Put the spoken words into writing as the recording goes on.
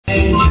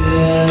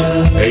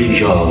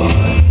Angel,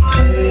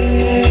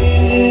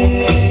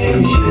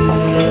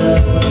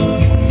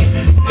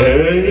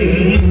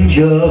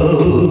 angel,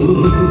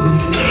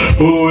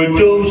 with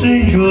those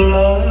angel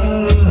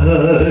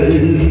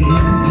eyes,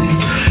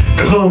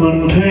 come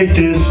and take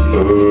this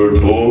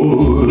bird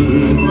boy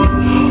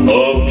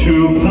up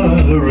to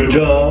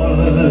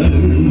paradise.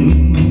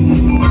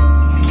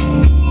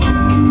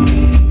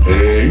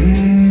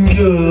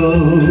 Angel,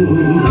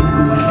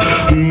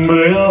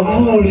 may I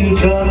hold you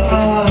tight,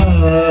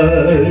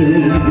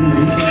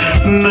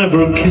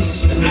 never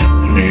kissed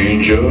an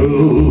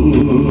angel,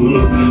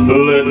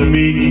 let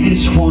me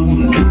kiss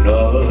one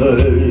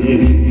tonight.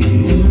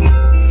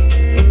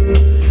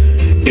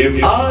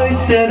 If I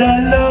said I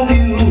love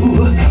you,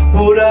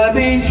 would I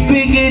be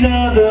speaking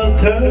out of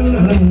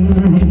turn?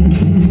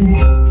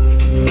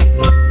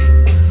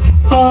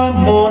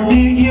 I'm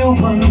only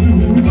human,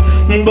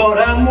 but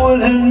I'm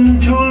willing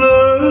to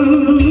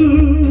learn.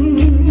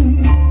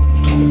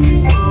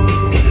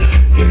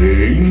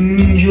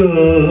 Angel,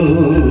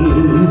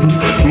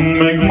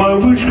 make my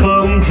wish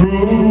come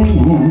true.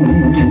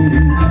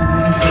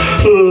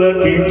 Let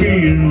me be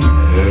in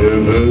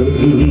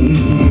heaven,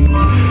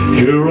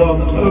 here on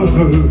earth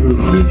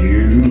with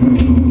you.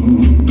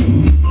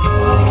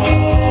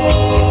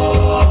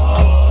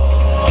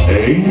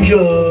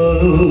 Angel,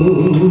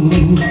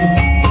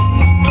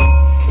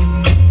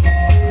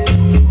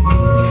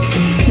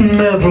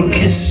 never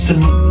kissed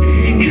an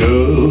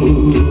angel,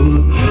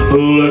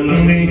 let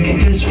me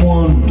kiss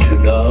one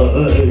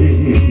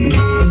tonight.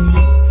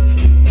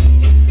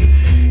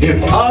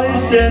 If I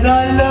said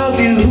I love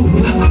you,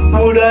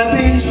 would I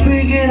be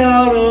speaking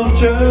out of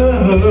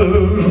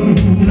turn?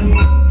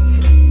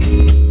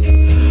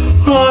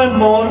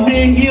 I'm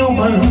only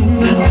human,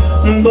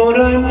 but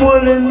I'm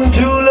willing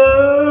to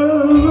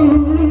learn.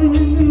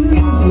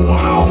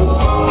 Wow.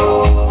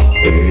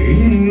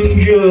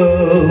 Angel,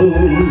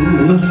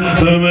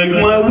 make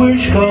my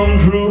wish come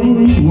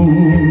true.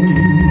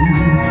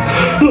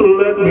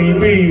 Let me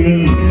be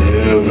in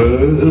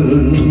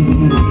heaven,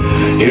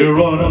 here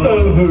on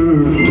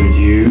earth with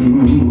you.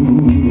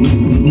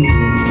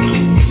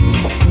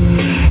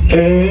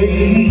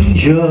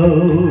 Angel,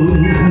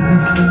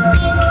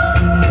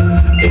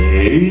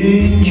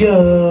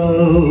 angel.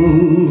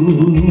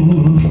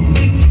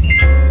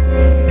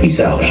 Peace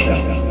out.